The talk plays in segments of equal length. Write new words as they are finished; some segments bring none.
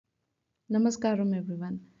Namaskaram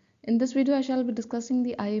everyone. In this video I shall be discussing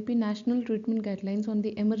the IAP National Treatment Guidelines on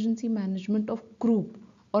the emergency management of croup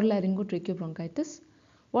or laryngotracheobronchitis.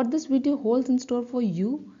 What this video holds in store for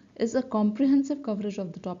you is a comprehensive coverage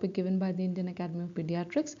of the topic given by the Indian Academy of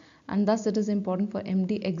Pediatrics, and thus it is important for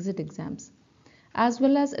MD exit exams, as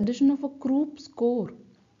well as addition of a croup score.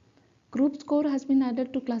 Croup score has been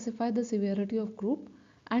added to classify the severity of croup,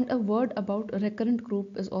 and a word about recurrent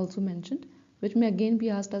croup is also mentioned, which may again be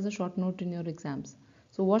asked as a short note in your exams.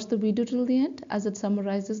 So watch the video till the end as it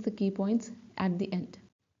summarizes the key points at the end.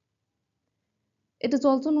 It is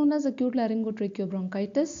also known as acute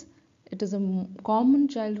laryngotracheobronchitis. It is a common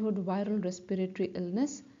childhood viral respiratory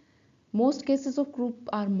illness. Most cases of croup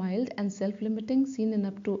are mild and self-limiting, seen in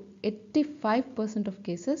up to 85% of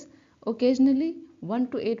cases. Occasionally,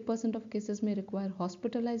 1 to 8% of cases may require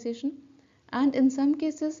hospitalization, and in some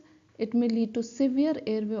cases, it may lead to severe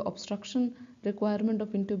airway obstruction, requirement of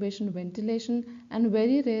intubation, ventilation, and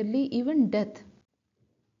very rarely even death.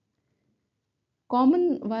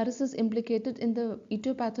 Common viruses implicated in the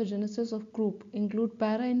etiopathogenesis of croup include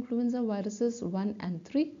parainfluenza viruses 1 and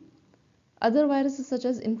 3, other viruses such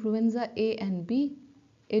as influenza A and B,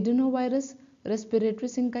 adenovirus, respiratory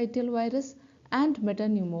syncytial virus, and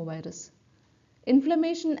metapneumovirus.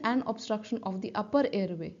 Inflammation and obstruction of the upper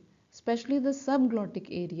airway, especially the subglottic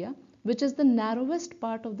area, which is the narrowest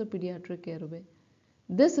part of the pediatric airway.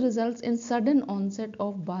 This results in sudden onset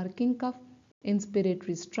of barking cough,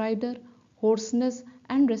 inspiratory stridor, hoarseness,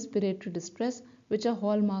 and respiratory distress, which are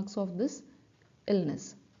hallmarks of this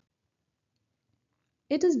illness.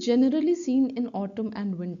 It is generally seen in autumn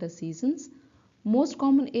and winter seasons. Most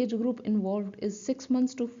common age group involved is 6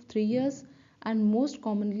 months to 3 years, and most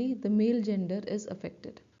commonly the male gender is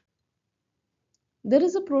affected. There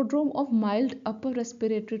is a prodrome of mild upper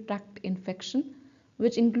respiratory tract infection,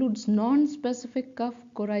 which includes non-specific cough,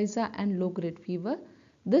 coryza, and low-grade fever.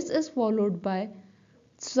 This is followed by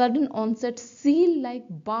sudden onset seal-like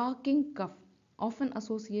barking cough, often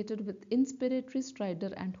associated with inspiratory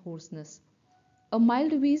stridor and hoarseness. A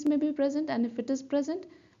mild wheeze may be present, and if it is present,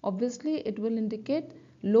 obviously it will indicate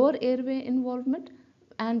lower airway involvement,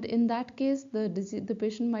 and in that case the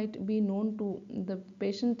patient might be known to, the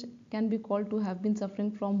patient can be called to have been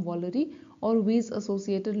suffering from Walleri or wheeze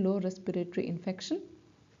associated lower respiratory infection.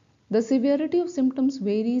 The severity of symptoms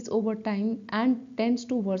varies over time and tends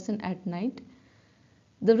to worsen at night.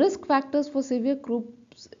 The risk factors for severe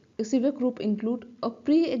croup include a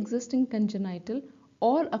pre-existing congenital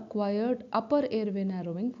or acquired upper airway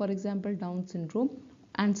narrowing, for example Down syndrome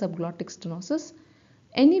and subglottic stenosis,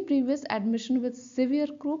 any previous admission with severe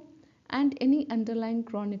croup, and any underlying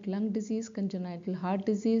chronic lung disease, congenital heart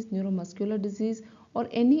disease, neuromuscular disease, or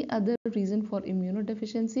any other reason for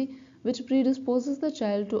immunodeficiency which predisposes the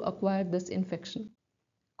child to acquire this infection.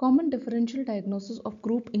 Common differential diagnosis of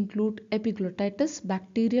croup include epiglottitis,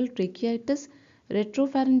 bacterial tracheitis,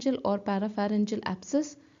 retropharyngeal or parapharyngeal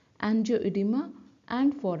abscess, angioedema,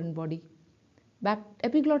 and foreign body.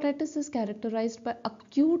 Epiglottitis is characterized by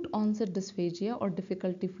acute onset dysphagia or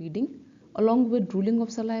difficulty feeding, along with drooling of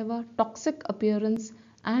saliva, toxic appearance,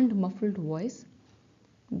 and muffled voice.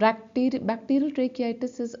 Bacterial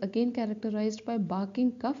tracheitis is again characterized by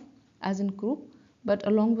barking cough as in croup, but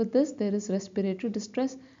along with this there is respiratory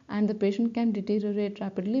distress and the patient can deteriorate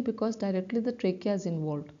rapidly because directly the trachea is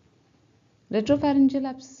involved. Retropharyngeal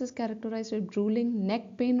abscess is characterized by drooling,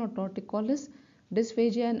 neck pain or torticollis,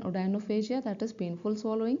 dysphagia and odynophagia, that is painful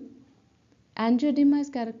swallowing. Angioedema is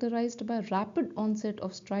characterized by rapid onset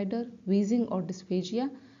of stridor, wheezing or dysphagia,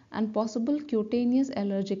 and possible cutaneous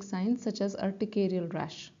allergic signs such as urticarial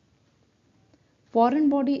rash. Foreign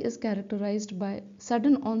body is characterized by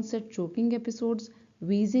sudden onset choking episodes,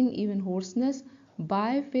 wheezing, even hoarseness,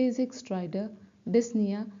 biphasic stridor,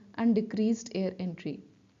 dyspnea, and decreased air entry.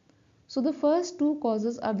 So the first three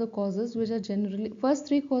causes are the causes which are generally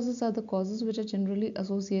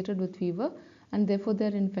associated with fever, and therefore they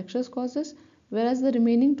are infectious causes, whereas the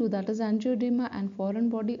remaining two, that is angioedema and foreign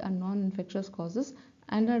body, are non-infectious causes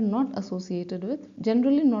and are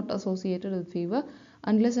generally not associated with fever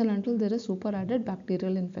unless and until there is superadded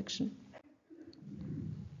bacterial infection.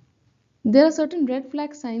 There are certain red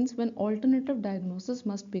flag signs when alternative diagnosis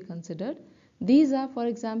must be considered. These are, for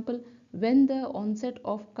example, when the onset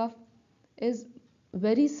of cough is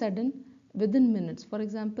very sudden within minutes. For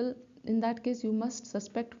example, in that case you must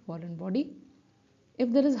suspect foreign body.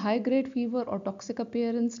 If there is high grade fever or toxic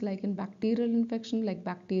appearance like in bacterial infection like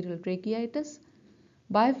bacterial tracheitis,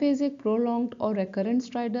 biphasic prolonged or recurrent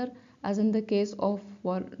stridor as in the case of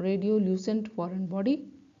radiolucent foreign body,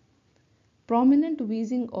 prominent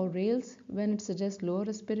wheezing or rales when it suggests lower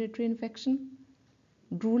respiratory infection,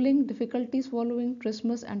 drooling, difficulty swallowing,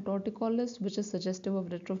 trismus and torticollis, which is suggestive of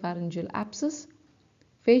retropharyngeal abscess,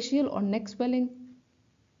 facial or neck swelling,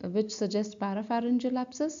 which suggests parapharyngeal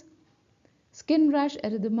abscess, skin rash,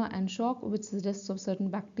 erythema and shock, which suggests of certain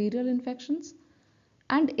bacterial infections,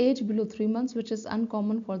 and age below 3 months, which is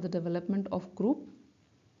uncommon for the development of croup.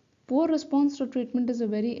 Poor response to treatment is a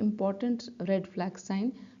very important red flag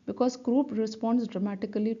sign because croup responds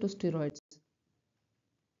dramatically to steroids.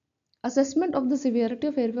 Assessment of the severity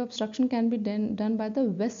of airway obstruction can be done by the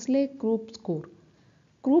Wesley-Croup score.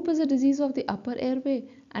 Croup is a disease of the upper airway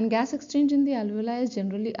and gas exchange in the alveoli is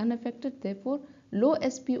generally unaffected. Therefore, low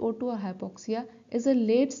SpO2 or hypoxia is a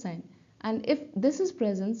late sign, and if this is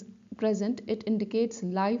present, it indicates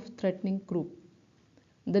life-threatening croup.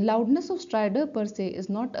 The loudness of stridor per se is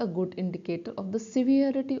not a good indicator of the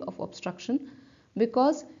severity of obstruction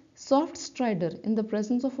because soft stridor in the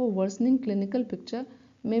presence of a worsening clinical picture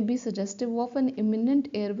may be suggestive of an imminent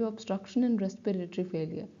airway obstruction and respiratory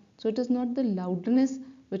failure. So it is not the loudness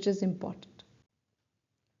which is important.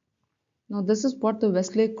 Now this is what the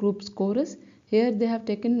Wesley-Croup score is. Here they have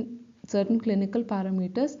taken certain clinical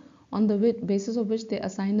parameters on the basis of which they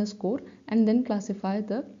assign a score and then classify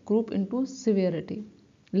the group into severity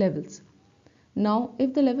levels. Now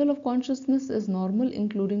if the level of consciousness is normal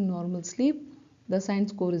including normal sleep, the assigned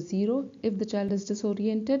score is 0. If the child is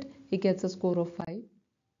disoriented, he gets a score of 5.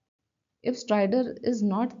 If stridor is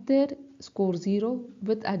not there, score 0,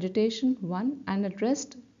 with agitation 1 and at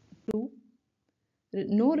rest 2,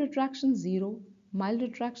 no retractions 0, mild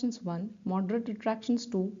retractions 1, moderate retractions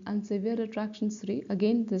 2 and severe retractions 3.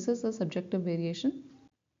 Again this is a subjective variation.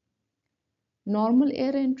 Normal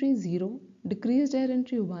air entry 0, decreased air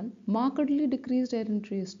entry 1, markedly decreased air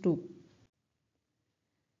entry is 2.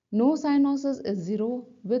 No cyanosis is 0,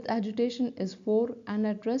 with agitation is 4 and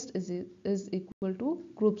at rest is equal to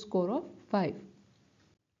group score of 5.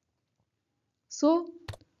 So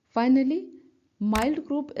finally, mild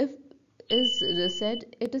group it is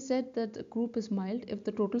said that group is mild if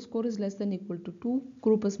the total score is less than equal to 2.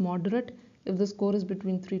 Group is moderate if the score is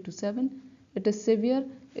between 3 to 7. It is severe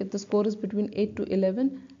if the score is between 8 to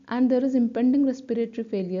 11, and there is impending respiratory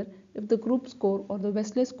failure if the group score or the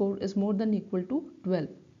Wesley score is more than equal to 12.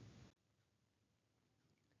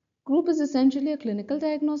 Croup is essentially a clinical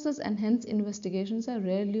diagnosis and hence investigations are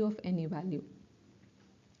rarely of any value.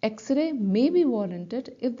 X-ray may be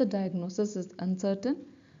warranted if the diagnosis is uncertain,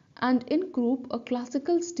 and in croup a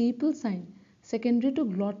classical steeple sign secondary to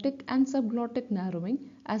glottic and subglottic narrowing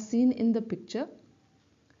as seen in the picture,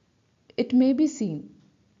 it may be seen.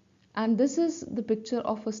 And this is the picture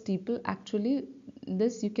of a steeple. Actually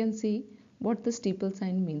this you can see what the steeple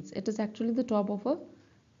sign means. It is actually the top of a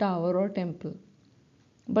tower or temple.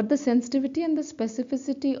 But the sensitivity and the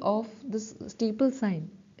specificity of this steeple sign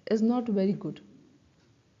is not very good.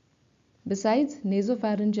 Besides,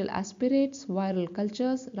 nasopharyngeal aspirates, viral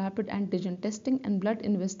cultures, rapid antigen testing and blood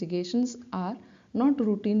investigations are not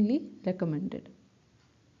routinely recommended.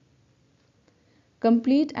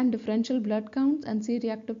 Complete and differential blood counts and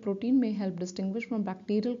C-reactive protein may help distinguish from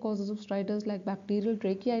bacterial causes of stridors like bacterial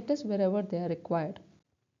tracheitis wherever they are required.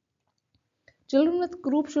 Children with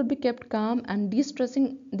croup should be kept calm and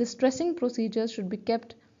distressing procedures should be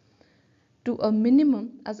kept to a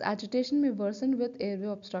minimum as agitation may worsen with airway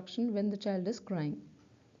obstruction when the child is crying.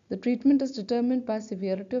 The treatment is determined by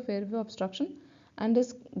severity of airway obstruction and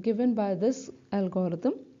is given by this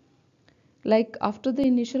algorithm. Like after the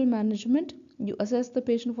initial management, you assess the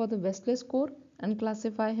patient for the Wesley score and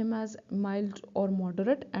classify him as mild or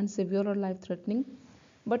moderate and severe or life-threatening.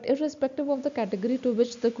 But irrespective of the category to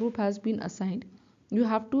which the group has been assigned, you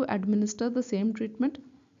have to administer the same treatment.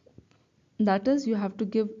 That is, you have to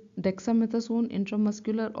give dexamethasone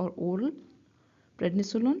intramuscular or oral,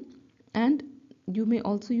 prednisolone, and you may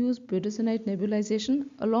also use budesonide nebulization.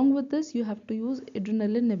 Along with this, you have to use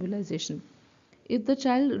adrenaline nebulization. If the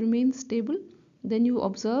child remains stable, then you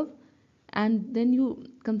observe and then you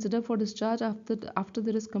consider for discharge after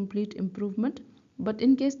there is complete improvement. But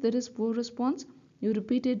in case there is poor response, you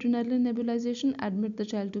repeat adrenaline nebulization, admit the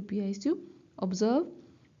child to PICU, observe,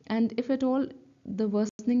 and if at all the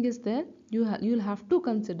worsening is there, you'll have to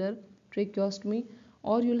consider tracheostomy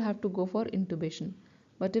or you'll have to go for intubation.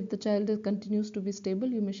 But if the child continues to be stable,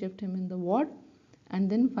 you may shift him in the ward and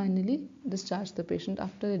then finally discharge the patient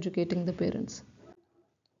after educating the parents.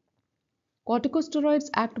 Corticosteroids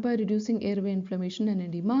act by reducing airway inflammation and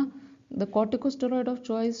edema. The corticosteroid of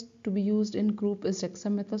choice to be used in croup is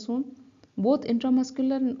dexamethasone. Both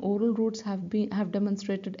intramuscular and oral routes have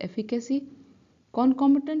demonstrated efficacy.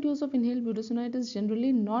 Concomitant use of inhaled budesonide is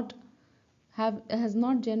has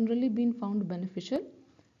not generally been found beneficial,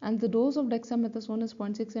 and the dose of dexamethasone is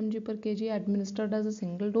 0.6 mg per kg administered as a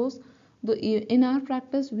single dose. Though in our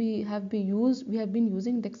practice we have been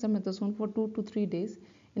using dexamethasone for 2 to 3 days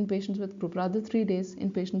in patients with croup, rather 3 days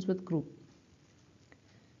in patients with croup.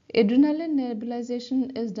 Adrenaline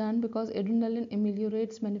nebulization is done because adrenaline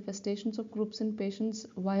ameliorates manifestations of croups in patients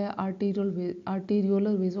via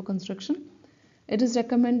arteriolar vasoconstriction. It is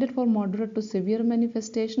recommended for moderate to severe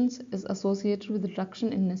manifestations, is associated with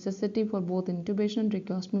reduction in necessity for both intubation and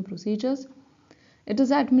tracheostomy procedures. It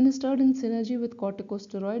is administered in synergy with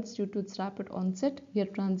corticosteroids due to its rapid onset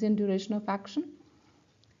yet transient duration of action.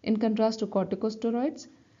 In contrast to corticosteroids,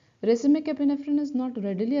 racemic epinephrine is not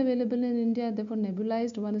readily available in India, therefore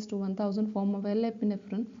nebulized 1:1000 form of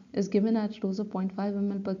L-epinephrine is given at a dose of 0.5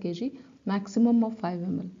 ml per kg, maximum of 5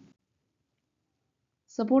 ml.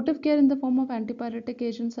 Supportive care in the form of antipyretic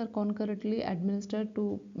agents are concurrently administered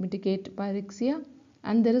to mitigate pyrexia,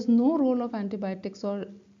 and there is no role of antibiotics or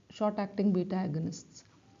short-acting beta agonists.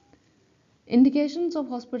 Indications of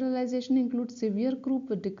hospitalization include severe croup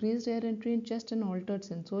with decreased air entry in chest and altered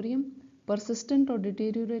sensorium, persistent or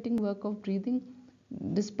deteriorating work of breathing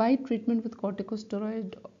despite treatment with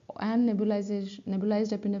corticosteroid and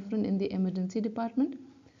nebulized epinephrine in the emergency department,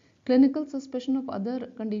 clinical suspicion of other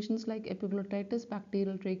conditions like epiglottitis,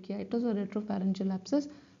 bacterial tracheitis or retropharyngeal abscess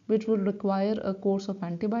which would require a course of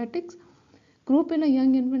antibiotics. Croup in a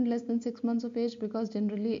young infant less than 6 months of age, because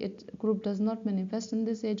generally croup does not manifest in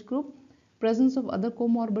this age group. Presence of other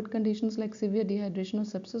comorbid conditions like severe dehydration or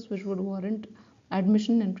sepsis which would warrant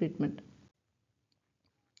admission and treatment.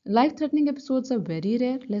 Life-threatening episodes are very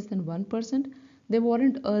rare, less than 1%. They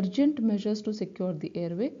warrant urgent measures to secure the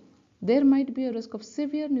airway. There might be a risk of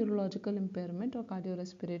severe neurological impairment or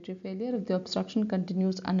cardiorespiratory failure if the obstruction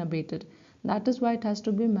continues unabated. That is why it has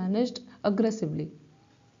to be managed aggressively.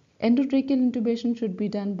 Endotracheal intubation should be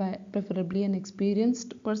done by preferably an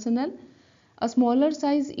experienced personnel. A smaller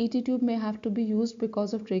size ET tube may have to be used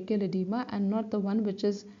because of tracheal edema and not the one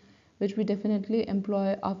which we definitely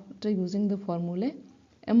employ after using the formulae.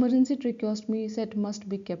 Emergency tracheostomy set must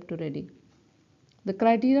be kept ready. The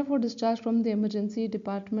criteria for discharge from the emergency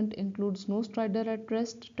department includes no stridor at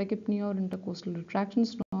rest, tachypnea or intercostal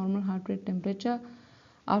retractions, normal heart rate, temperature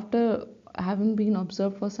after having been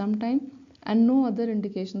observed for some time, and no other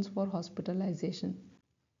indications for hospitalization.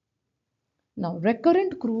 Now,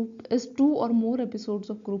 recurrent croup is 2 or more episodes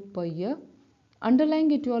of croup per year. Underlying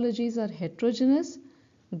etiologies are heterogeneous.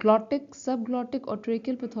 Glottic, subglottic or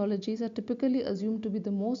tracheal pathologies are typically assumed to be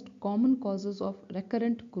the most common causes of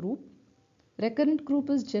recurrent croup. Recurrent croup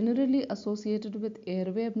is generally associated with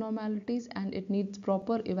airway abnormalities and it needs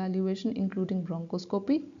proper evaluation including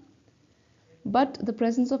bronchoscopy. But the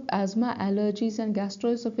presence of asthma, allergies and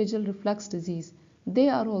gastroesophageal reflux disease, they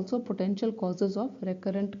are also potential causes of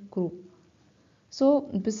recurrent croup. So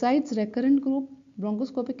besides recurrent croup,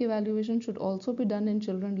 bronchoscopic evaluation should also be done in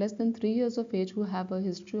children less than 3 years of age who have a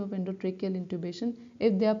history of endotracheal intubation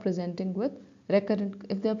if they are presenting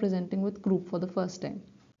with croup for the first time.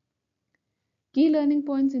 Key learning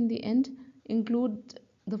points in the end include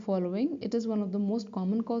the following. It is one of the most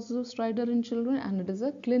common causes of stridor in children and it is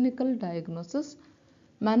a clinical diagnosis.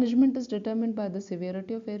 Management is determined by the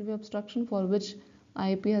severity of airway obstruction, for which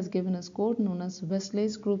IAP has given a score known as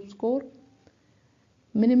Wesley's group score.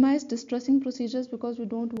 Minimize distressing procedures because we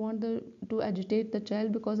don't want to agitate the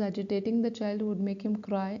child, because agitating the child would make him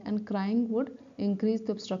cry and crying would increase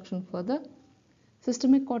the obstruction further.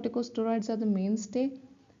 Systemic corticosteroids are the mainstay,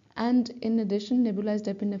 and in addition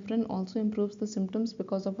nebulized epinephrine also improves the symptoms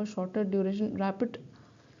because of a shorter duration, rapid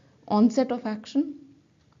onset of action.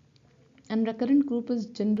 And recurrent croup is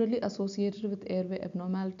generally associated with airway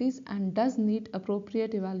abnormalities and does need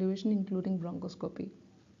appropriate evaluation including bronchoscopy.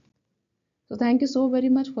 So thank you so very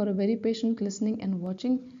much for a very patient listening and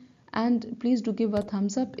watching, and please do give a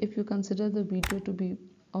thumbs up if you consider the video to be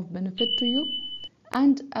of benefit to you.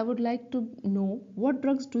 And I would like to know, what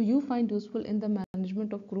drugs do you find useful in the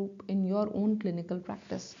management of croup in your own clinical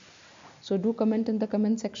practice? So do comment in the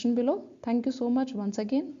comment section below. Thank you so much once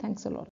again. Thanks a lot.